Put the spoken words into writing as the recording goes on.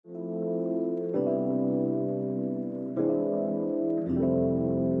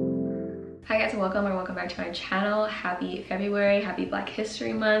Hi guys, and welcome back to my channel. Happy February, happy Black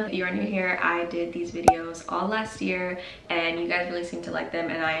History Month. If you are new here, I did these videos all last year and you guys really seem to like them,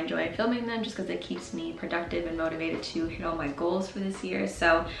 and I enjoy filming them just because it keeps me productive and motivated to hit all my goals for this year.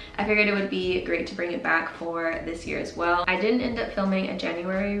 So I figured it would be great to bring it back for this year as well. I didn't end up filming a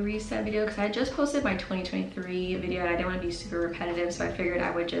January reset video because I just posted my 2023 video and I didn't want to be super repetitive, so I figured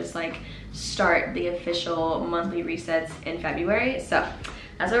I would just like start the official monthly resets in February. So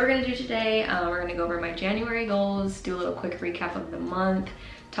that's what we're gonna do today. We're gonna go over my January goals, do a little quick recap of the month,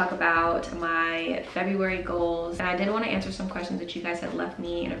 talk about my February goals, and I did want to answer some questions that you guys had left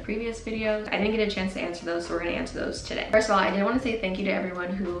me in a previous video. I didn't get a chance to answer those, so we're gonna answer those today. First of all, I did want to say thank you to everyone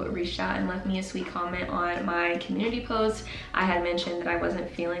who reached out and left me a sweet comment on my community post. I had mentioned that I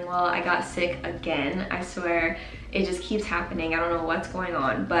wasn't feeling well. I got sick again. I swear, it just keeps happening. I don't know what's going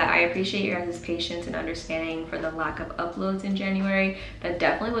on, but I appreciate your guys' patience and understanding for the lack of uploads in January. That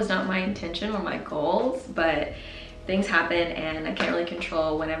definitely was not my intention or my goals, but things happen and I can't really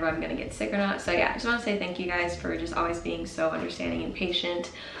control whenever I'm gonna get sick or not. So yeah, I just want to say thank you guys for just always being so understanding and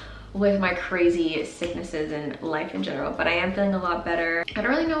patient with my crazy sicknesses and life in general. But I am feeling a lot better. I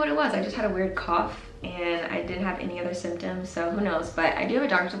don't really know what it was. I just had a weird cough and I didn't have any other symptoms, so who knows. But I do have a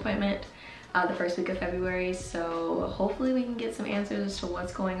doctor's appointment the first week of February, so hopefully we can get some answers as to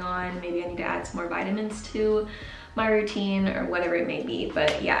what's going on. Maybe I need to add some more vitamins to my routine or whatever it may be.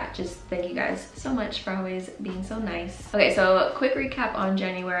 But yeah, just thank you guys so much for always being so nice. Okay, so quick recap on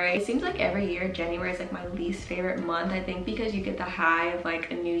January. It seems like every year January is like my least favorite month, I think, because you get the high of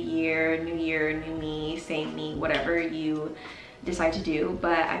like a new year, new me, same me, whatever you decide to do.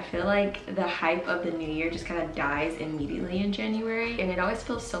 But I feel like the hype of the new year just kind of dies immediately in January, and it always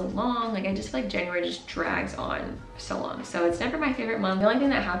feels so long. Like I just feel like January just drags on so long, so it's never my favorite month. The only thing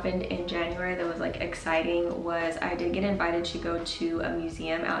that happened in January that was like exciting was I did get invited to go to a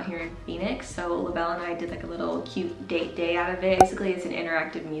museum out here in Phoenix. So LaBelle and I did like a little cute date day out of it. Basically, it's an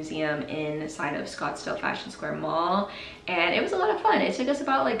interactive museum inside of Scottsdale Fashion Square Mall, and it was a lot of fun. It took us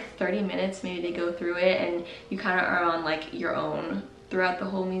about like 30 minutes maybe to go through it, and you kind of are on like your own throughout the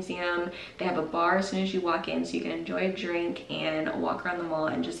whole museum. They have a bar as soon as you walk in, so you can enjoy a drink and walk around the mall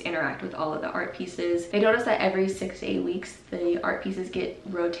and just interact with all of the art pieces. They told us that every 6 to 8 weeks the art pieces get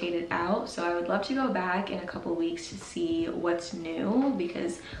rotated out, so I would love to go back in a couple weeks to see what's new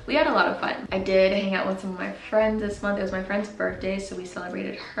because we had a lot of fun. I did hang out with some of my friends this month. It was my friend's birthday, so we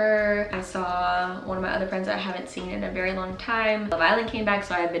celebrated her. I saw one of my other friends that I haven't seen in a very long time. Love Island came back,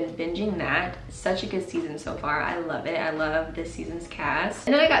 so I've been binging that. Such a good season so far. I love it. I love this season's cast.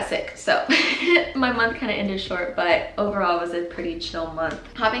 And then I got sick, so my month kind of ended short, but overall it was a pretty chill month.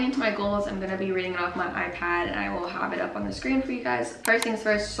 Hopping into my goals, I'm gonna be reading it off my iPad and I will have it up on the screen for you guys. First things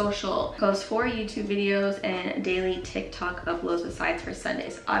first, social. Post 4 YouTube videos and daily TikTok uploads besides for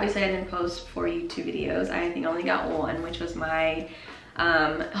Sundays. Obviously I didn't post 4 YouTube videos. I think I only got one, which was my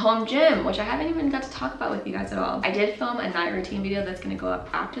home gym, which I haven't even got to talk about with you guys at all. I did film a night routine video that's gonna go up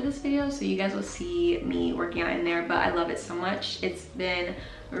after this video, so you guys will see me working out in there, but I love it so much. It's been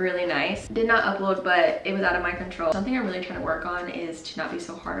really nice. Did not upload, but it was out of my control. Something I'm really trying to work on is to not be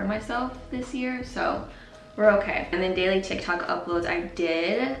so hard on myself this year, so we're okay. And then daily TikTok uploads, I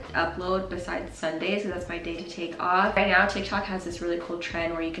did upload besides Sundays, so that's my day to take off. Right now, TikTok has this really cool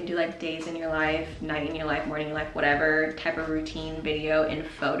trend where you can do like days in your life, night in your life, morning in your life, whatever type of routine video in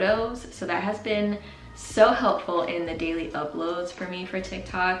photos. So that has been so helpful in the daily uploads for me for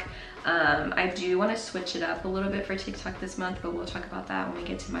TikTok. I do want to switch it up a little bit for TikTok this month, but we'll talk about that when we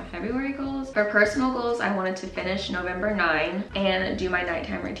get to my February goals. For personal goals, I wanted to finish November 9 and do my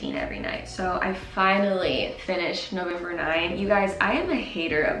nighttime routine every night. So I finally finished November 9. You guys, I am a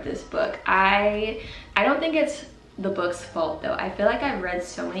hater of this book. I don't think it's the book's fault though. I feel like I've read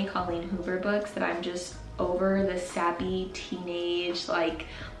so many Colleen Hoover books that I'm just over the sappy teenage like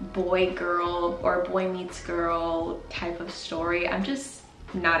boy girl or boy meets girl type of story. I'm just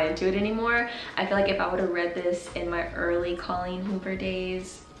not into it anymore. I feel like if I would have read this in my early Colleen Hoover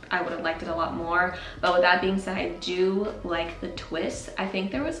days, I would have liked it a lot more. But with that being said, I do like the twists. I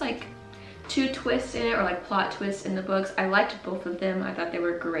think there was like 2 twists in it, or like plot twists in the books. I liked both of them. I thought they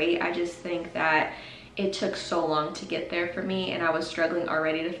were great. I just think that it took so long to get there for me, and I was struggling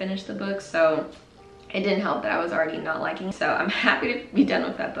already to finish the book, so it didn't help that I was already not liking it. So I'm happy to be done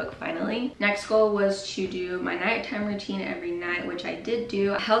with that book finally. Next goal was to do my nighttime routine every night, which I did do.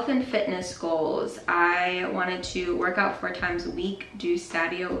 Health and fitness goals. I wanted to work out 4 times a week, do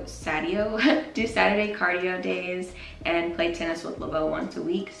Saturday cardio days, and play tennis with LaBelle once a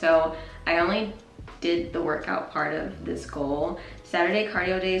week. So I only did the workout part of this goal. Saturday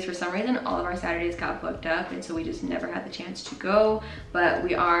cardio days. For some reason, all of our Saturdays got booked up, and so we just never had the chance to go, but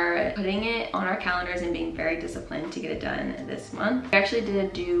we are putting it on our calendars and being very disciplined to get it done this month. We actually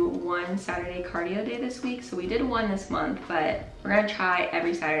did do one Saturday cardio day this week, so we did one this month, but we're gonna try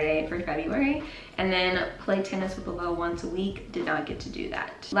every Saturday for February, and then play tennis with Below once a week. Did not get to do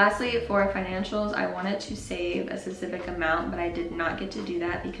that. Lastly, for financials, I wanted to save a specific amount, but I did not get to do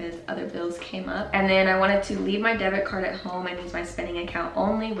that because other bills came up. And then I wanted to leave my debit card at home and use my spending account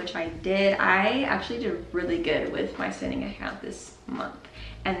only, which I did. I actually did really good with my spending account this month.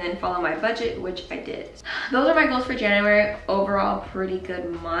 And then follow my budget, which I did. Those are my goals for January. Overall, pretty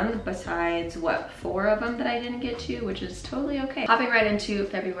good month, besides what, 4 of them that I didn't get to, which is totally okay. Hopping right into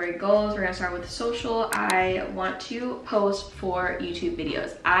February goals, we're gonna start with social. I want to post 4 YouTube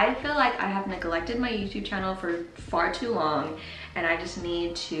videos. I feel like I have neglected my YouTube channel for far too long, and I just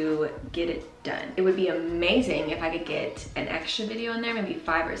need to get it done. It would be amazing if I could get an extra video in there, maybe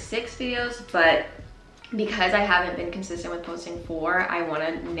 5 or 6 videos, but because I haven't been consistent with posting 4, I want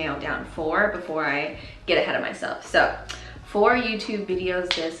to nail down 4 before I get ahead of myself. So 4 YouTube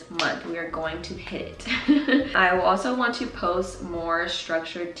videos this month. We are going to hit it. I will also want to post more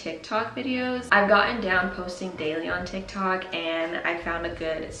structured TikTok videos. I've gotten down posting daily on TikTok, and I found a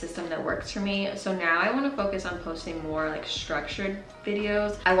good system that works for me. So now I want to focus on posting more like structured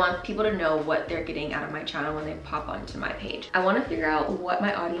videos. I want people to know what they're getting out of my channel when they pop onto my page. I want to figure out what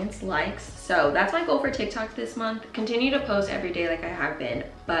my audience likes. So that's my goal for TikTok this month. Continue to post every day like I have been,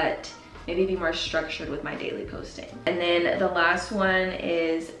 but maybe be more structured with my daily posting. And then the last one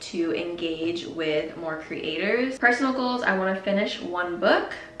is to engage with more creators. Personal goals, I want to finish 1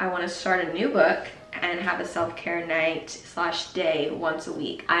 book. I want to start a new book and have a self-care night / day once a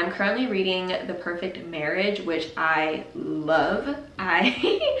week. I'm currently reading The Perfect Marriage, which I love.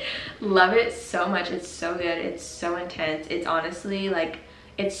 I love it so much. It's so good. It's so intense. It's honestly like,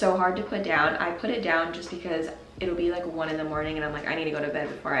 it's so hard to put down. I put it down just because it'll be like 1 in the morning and I'm like, I need to go to bed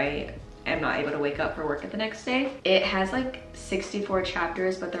before I am not able to wake up for work at the next day. It has like 64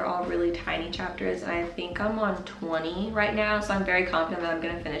 chapters, but they're all really tiny chapters, and I think I'm on 20 right now, so I'm very confident that I'm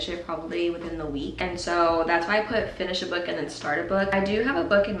gonna finish it probably within the week. And so that's why I put finish a book and then start a book. I do have a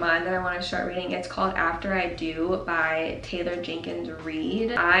book in mind that I want to start reading. It's called After I Do by Taylor Jenkins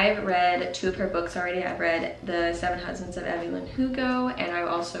Reid. I've read 2 of her books already. I've read The 7 Husbands of Evelyn Hugo, and I've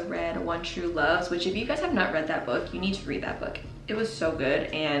also read One True Loves, which if you guys have not read that book, you need to read that book. It was so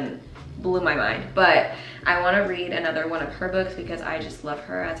good and blew my mind. But I want to read another one of her books because I just love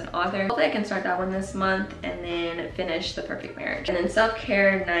her as an author. Hopefully I can start that one this month and then finish The Perfect Marriage. And then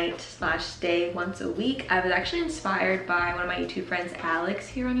self-care night / day once a week. I was actually inspired by one of my YouTube friends, Alex,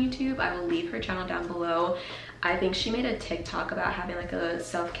 here on YouTube. I will leave her channel down below. I think she made a TikTok about having like a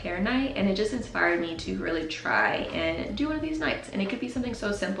self-care night, and it just inspired me to really try and do one of these nights. And it could be something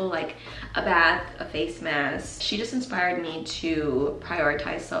so simple like a bath, a face mask. She just inspired me to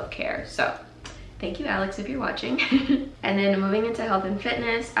prioritize self-care. So thank you, Alex, if you're watching. And then moving into health and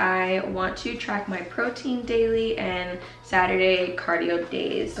fitness, I want to track my protein daily and Saturday cardio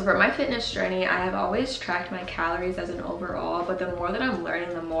days. So for my fitness journey, I have always tracked my calories as an overall, but the more that I'm learning,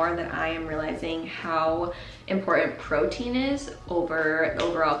 the more that I am realizing how important protein is over the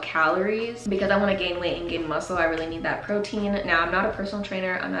overall calories. Because I want to gain weight and gain muscle, I really need that protein. Now, I'm not a personal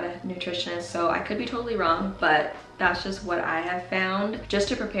trainer, I'm not a nutritionist, so I could be totally wrong, but that's just what I have found. Just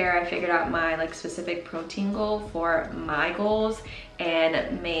to prepare, I figured out my like specific protein goal for my goals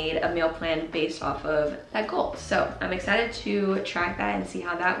and made a meal plan based off of that goal. So I'm excited to track that and see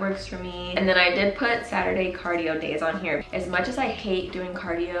how that works for me. And then I did put Saturday cardio days on here. As much as I hate doing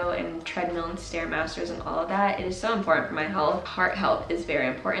cardio and treadmill and Stairmasters and all of that, it is so important for my health. Heart health is very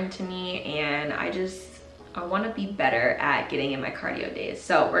important to me, and I want to be better at getting in my cardio days.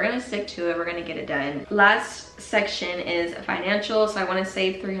 So we're gonna stick to it. We're gonna get it done. Last section is financial. So I want to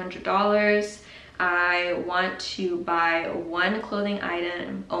save $300. I want to buy 1 clothing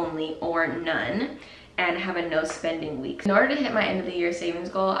item only or none, and have a no spending week. In order to hit my end of the year savings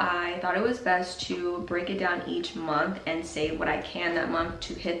goal, I thought it was best to break it down each month and save what I can that month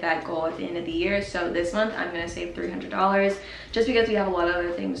to hit that goal at the end of the year. So this month I'm gonna save $300 just because we have a lot of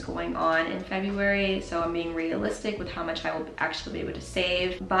other things going on in February. So I'm being realistic with how much I will actually be able to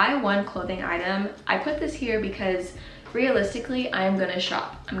save. Buy 1 clothing item. I put this here because realistically, I'm gonna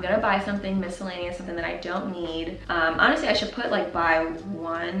shop. I'm gonna buy something miscellaneous, something that I don't need. Honestly, I should put like buy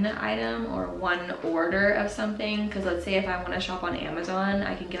 1 item or 1 order of something, because let's say if I want to shop on Amazon,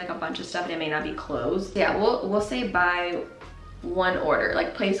 I can get like a bunch of stuff and it may not be clothes. Yeah, we'll say buy 1 order,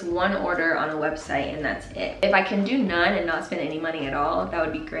 like place 1 order on a website and that's it. If I can do none and not spend any money at all, that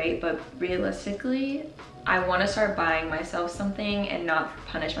would be great, but realistically, I want to start buying myself something and not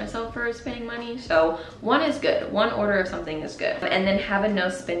punish myself for spending money. So one is good. One order of something is good. And then have a no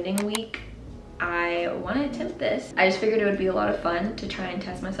spending week. I want to attempt this. I just figured it would be a lot of fun to try and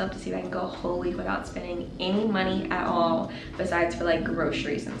test myself to see if I can go a whole week without spending any money at all besides for like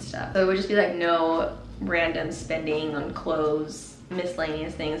groceries and stuff. So it would just be like no random spending on clothes,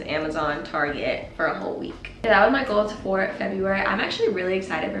 miscellaneous things, Amazon, Target for a whole week. That was my goal for February. I'm actually really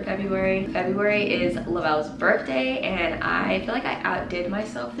excited for February. February is Lavelle's birthday and I feel like I outdid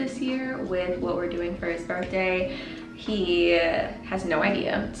myself this year with what we're doing for his birthday. He has no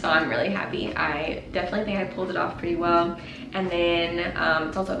idea, so I'm really happy. I definitely think I pulled it off pretty well. And then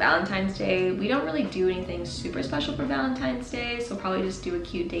it's also Valentine's Day. We don't really do anything super special for Valentine's Day, so we'll probably just do a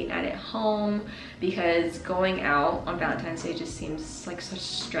cute date night at home because going out on Valentine's Day just seems like such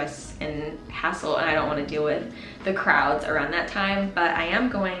stress and hassle, and I don't want to deal with the crowds around that time. But I am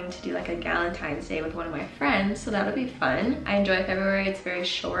going to do like a Galentine's Day with one of my friends, so that'll be fun. I enjoy February. It's very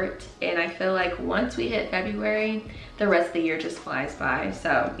short, and I feel like once we hit February, the rest of the year just flies by.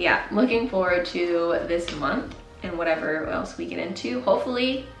 So yeah, looking forward to this month and whatever else we get into.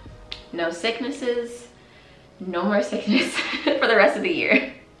 Hopefully no sicknesses, no more sickness for the rest of the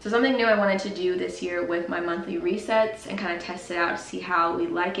year. So something new I wanted to do this year with my monthly resets and kind of test it out to see how we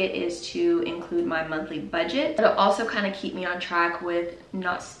like it is to include my monthly budget. It'll also kind of keep me on track with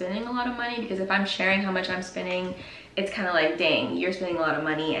not spending a lot of money, because if I'm sharing how much I'm spending, it's kind of like, dang, you're spending a lot of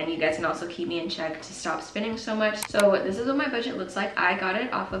money, and you guys can also keep me in check to stop spending so much. So this is what my budget looks like. I got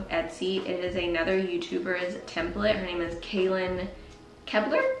it off of Etsy. It is another YouTuber's template. Her name is Kaylin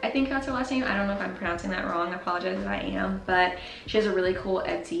Kebler, I think that's her last name. I don't know if I'm pronouncing that wrong. I apologize if I am, but she has a really cool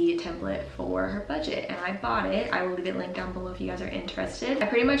Etsy template for her budget, and I bought it. I will leave it linked down below if you guys are interested. I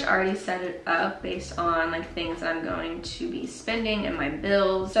pretty much already set it up based on like things that I'm going to be spending and my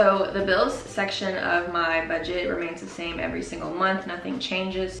bills. So the bills section of my budget remains the same every single month. Nothing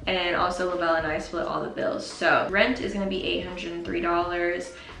changes. And also Lavelle and I split all the bills. So rent is going to be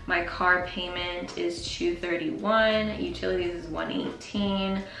 $803. My car payment is $231, utilities is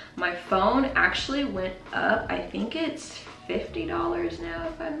 $118. My phone actually went up. I think it's $50 now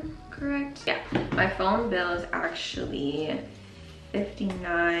if I'm correct. Yeah, my phone bill is actually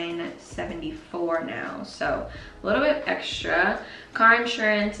 $59.74 now, so a little bit extra. Car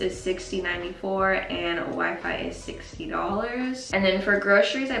insurance is $60.94 and Wi-Fi is $60. And then for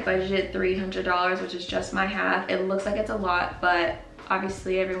groceries, I budgeted $300, which is just my half. It looks like it's a lot, but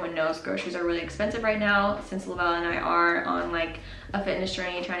obviously everyone knows groceries are really expensive right now. Since Lavelle and I are on like a fitness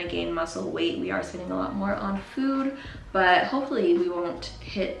journey trying to gain muscle weight, we are spending a lot more on food, but hopefully we won't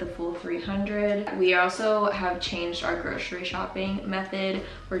hit the full 300. We also have changed our grocery shopping method.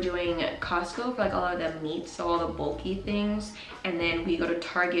 We're doing Costco for like all of the meats, so all the bulky things, and then we go to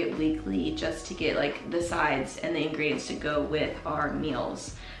Target weekly just to get like the sides and the ingredients to go with our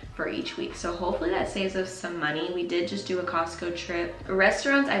meals for each week. So hopefully that saves us some money. We did just do a Costco trip.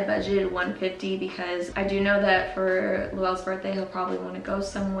 Restaurants, I budgeted $150 because I do know that for Lavelle's birthday he'll probably want to go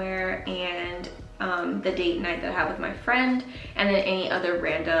somewhere, and the date night that I have with my friend, and then any other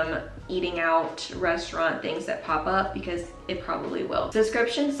random eating out restaurant things that pop up, because it probably will.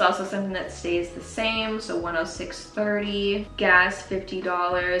 Subscriptions is also something that stays the same, so $106.30. Gas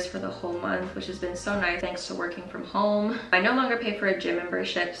 $50 for the whole month, which has been so nice thanks to working from home. I no longer pay for a gym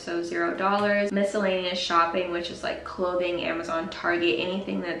membership, so $0. Miscellaneous shopping, which is like clothing, Amazon, Target,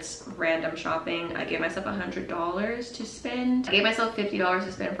 anything that's random shopping, I gave myself $100 to spend. I gave myself $50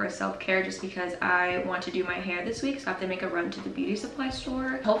 to spend for self-care just because I want to do my hair this week, so I have to make a run to the beauty supply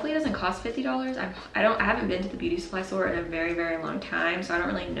store. Hopefully it doesn't cost $50. I haven't been to the beauty supply store in a very long time, so I don't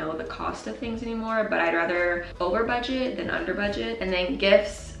really know the cost of things anymore, but I'd rather over budget than under budget. And then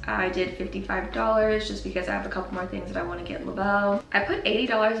gifts, I did $55 just because I have a couple more things that I want to get Lavelle. I put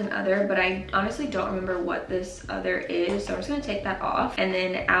 $80 in other, but I honestly don't remember what this other is, so I'm just gonna take that off. And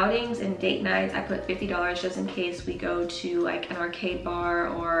then outings and date nights, I put $50 just in case we go to like an arcade bar,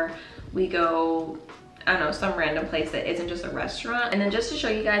 or we go, I don't know, some random place that isn't just a restaurant. And then just to show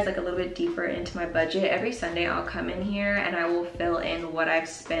you guys like a little bit deeper into my budget, every Sunday I'll come in here and I will fill in what I've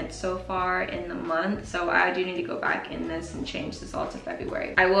spent so far in the month. So I do need to go back in this and change this all to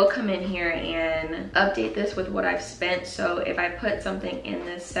February. I will come in here and update this with what I've spent. So if I put something in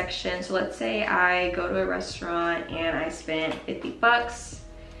this section, so let's say I go to a restaurant and I spent 50 bucks.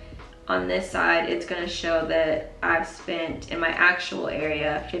 On this side, it's gonna show that I've spent in my actual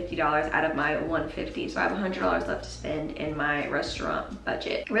area $50 out of my $150. So I have $100 left to spend in my restaurant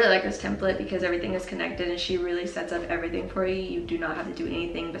budget. I really like this template because everything is connected and she really sets up everything for you. You do not have to do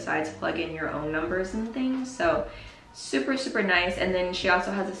anything besides plug in your own numbers and things. So super nice. And then she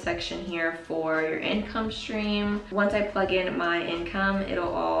also has a section here for your income stream. Once I plug in my income,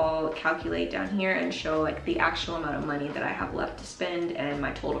 it'll all calculate down here and show like the actual amount of money that I have left to spend and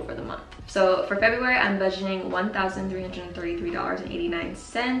my total for the month. So for February, I'm budgeting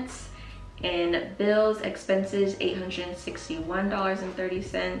 $1,333.89. In bills, expenses,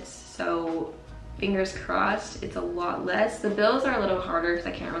 $861.30. So fingers crossed, it's a lot less. The bills are a little harder because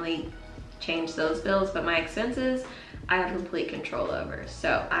I can't really change those bills, but my expenses I have complete control over.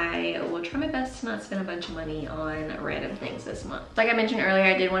 So I will try my best to not spend a bunch of money on random things this month. Like I mentioned earlier,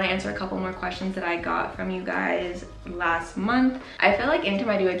 I did want to answer a couple more questions that I got from you guys last month. I feel like anytime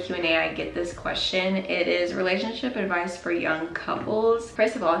I do a Q&A, I get this question. It is relationship advice for young couples.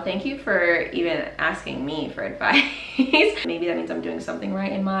 First of all, thank you for even asking me for advice. Maybe that means I'm doing something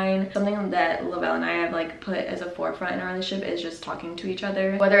right in mine. Something that Lavelle and I have like put as a forefront in our relationship is just talking to each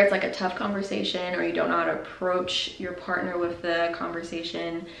other. Whether it's like a tough conversation or you don't know how to approach your partner with the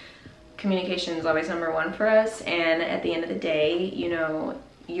conversation, communication is always number one for us. And at the end of the day, you know,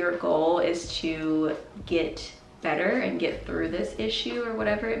 your goal is to get better and get through this issue or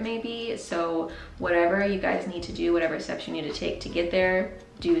whatever it may be. So whatever you guys need to do, whatever steps you need to take to get there,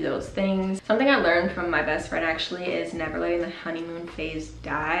 do those things. Something I learned from my best friend actually is never letting the honeymoon phase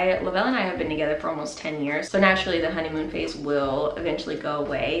die. Lavelle and I have been together for almost 10 years, so naturally the honeymoon phase will eventually go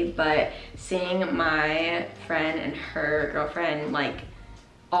away, but seeing my friend and her girlfriend like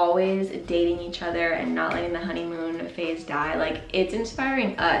always dating each other and not letting the honeymoon phase die, like it's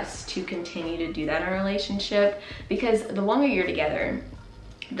inspiring us to continue to do that in our relationship, because the longer you're together,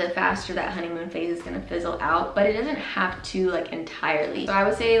 the faster that honeymoon phase is gonna fizzle out, but it doesn't have to like entirely. So I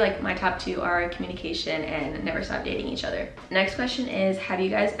would say like my top two are communication and never stop dating each other. Next question is, have you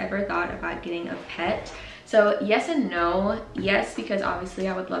guys ever thought about getting a pet? So yes and no. Yes, because obviously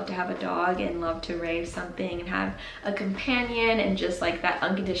I would love to have a dog and love to raise something and have a companion and just like that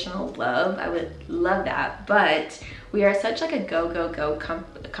unconditional love. I would love that, but we are such like a go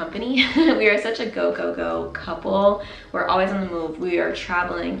company. We are such a go couple. We're always on the move. We are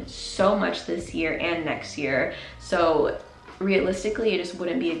traveling so much this year and next year. So realistically, it just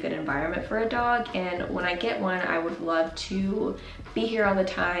wouldn't be a good environment for a dog. And when I get one, I would love to be here all the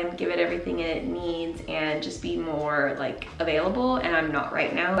time, give it everything it needs, and just be more like available. And I'm not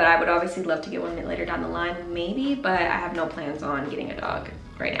right now, but I would obviously love to get one later down the line, maybe, but I have no plans on getting a dog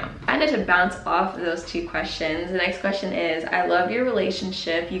right now. Kind of to bounce off of those two questions, the next question is, I love your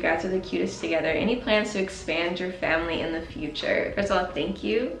relationship. You guys are the cutest together. Any plans to expand your family in the future? First of all, thank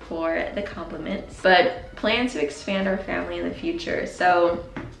you for the compliments, but plans to expand our family in the future. So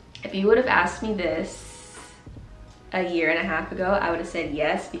if you would have asked me this a year and a half ago, I would have said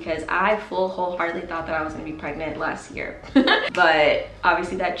yes, because I wholeheartedly thought that I was gonna be pregnant last year. But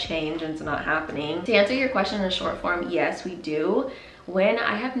obviously that changed and it's not happening. To answer your question in short form, yes, we do. When?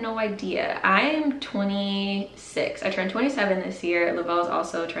 I have no idea. I am 26. I turned 27 this year. Lavelle's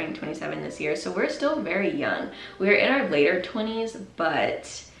also turning 27 this year. So we're still very young. We're in our later 20s,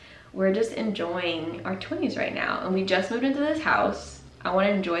 but we're just enjoying our 20s right now. And we just moved into this house. I want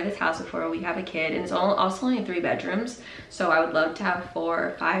to enjoy this house before we have a kid. And it's also only 3 bedrooms. So I would love to have 4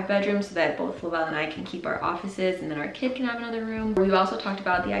 or 5 bedrooms so that both Lavelle and I can keep our offices and then our kid can have another room. We've also talked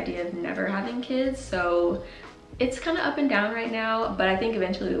about the idea of never having kids. So it's kind of up and down right now, but I think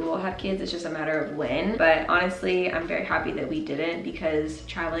eventually we will have kids. It's just a matter of when. But honestly, I'm very happy that we didn't, because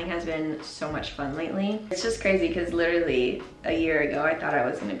traveling has been so much fun lately. It's just crazy because literally a year ago, I thought I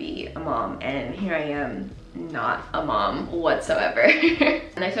was gonna be a mom, and here I am, not a mom whatsoever.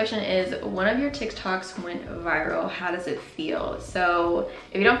 The next question is, one of your TikToks went viral. How does it feel? So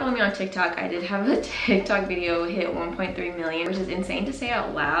if you don't follow me on TikTok, I did have a TikTok video hit 1.3 million, which is insane to say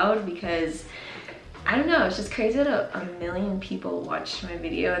out loud, because I don't know, it's just crazy that a million people watched my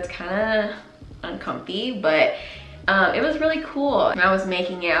video. It's kind of uncomfy, but it was really cool. When I was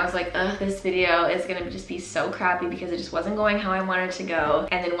making it, I was like, ugh, this video is gonna just be so crappy because it just wasn't going how I wanted it to go.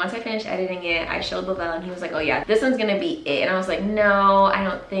 And then once I finished editing it, I showed Lavelle and he was like, oh yeah, this one's gonna be it. And I was like, no, I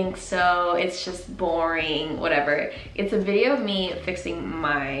don't think so. It's just boring, whatever. It's a video of me fixing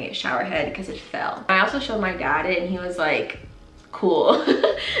my shower head because it fell. I also showed my dad it and he was like, cool.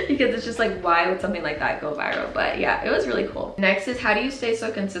 Because it's just like, why would something like that go viral? But yeah, it was really cool. Next is, how do you stay so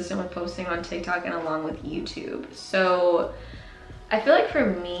consistent with posting on TikTok and along with YouTube? So I feel like for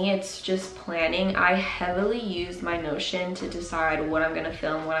me, it's just planning. I heavily use my Notion to decide what I'm gonna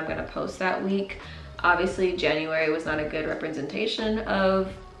film, what I'm gonna post that week. Obviously January was not a good representation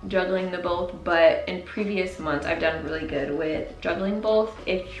of juggling the both, but in previous months I've done really good with juggling both.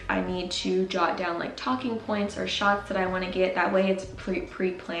 If I need to jot down like talking points or shots that I want to get, that way it's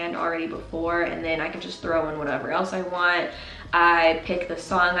pre-planned already before, and then I can just throw in whatever else I want. I pick the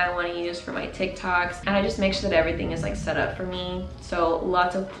song I want to use for my TikToks, and I just make sure that everything is like set up for me. So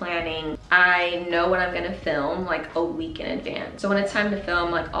lots of planning. I know when I'm gonna film like a week in advance. So when it's time to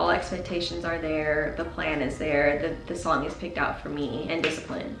film, like all expectations are there, the plan is there, the song is picked out for me, and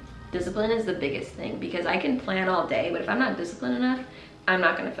discipline. Discipline is the biggest thing, because I can plan all day, but if I'm not disciplined enough, I'm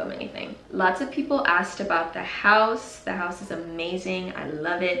not gonna film anything. Lots of people asked about the house. The house is amazing, I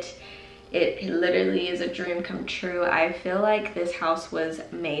love it. It literally is a dream come true. I feel like this house was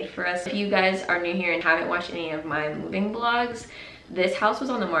made for us. If you guys are new here and haven't watched any of my moving vlogs, this house was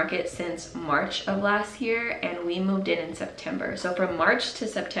on the market since March of last year, and we moved in September. So from March to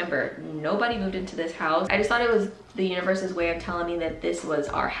September, nobody moved into this house. I just thought it was the universe's way of telling me that this was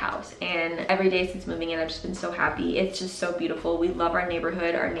our house. And every day since moving in, I've just been so happy. It's just so beautiful. We love our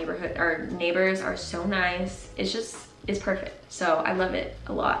neighborhood. Our neighbors are so nice. It's perfect. So I love it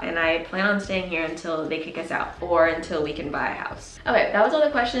a lot, and I plan on staying here until they kick us out or until we can buy a house. Okay, that was all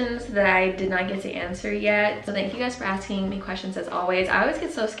the questions that I did not get to answer yet. So thank you guys for asking me questions as always. I always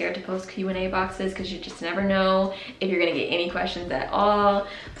get so scared to post Q&A boxes because you just never know if you're gonna get any questions at all.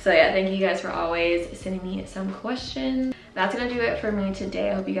 So yeah, thank you guys for always sending me some questions. That's gonna do it for me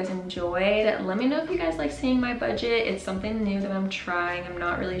today. I hope you guys enjoyed. Let me know if you guys like seeing my budget. It's something new that I'm trying. I'm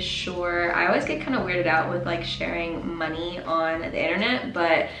not really sure. I always get kind of weirded out with like sharing money on the internet,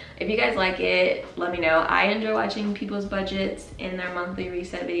 but if you guys like it, let me know. I enjoy watching people's budgets in their monthly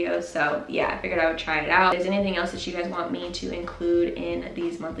reset videos, so yeah, I figured I would try it out. If there's anything else that you guys want me to include in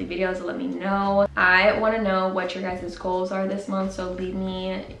these monthly videos, let me know. I want to know what your guys' goals are this month, so leave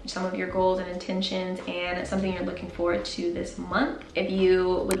me some of your goals and intentions and something you're looking forward to this month. If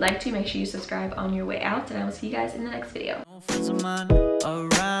you would like to, make sure you subscribe on your way out, and I will see you guys in the next video.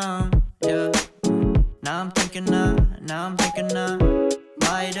 Now I'm thinking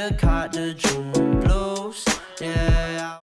might have caught the June blues, yeah.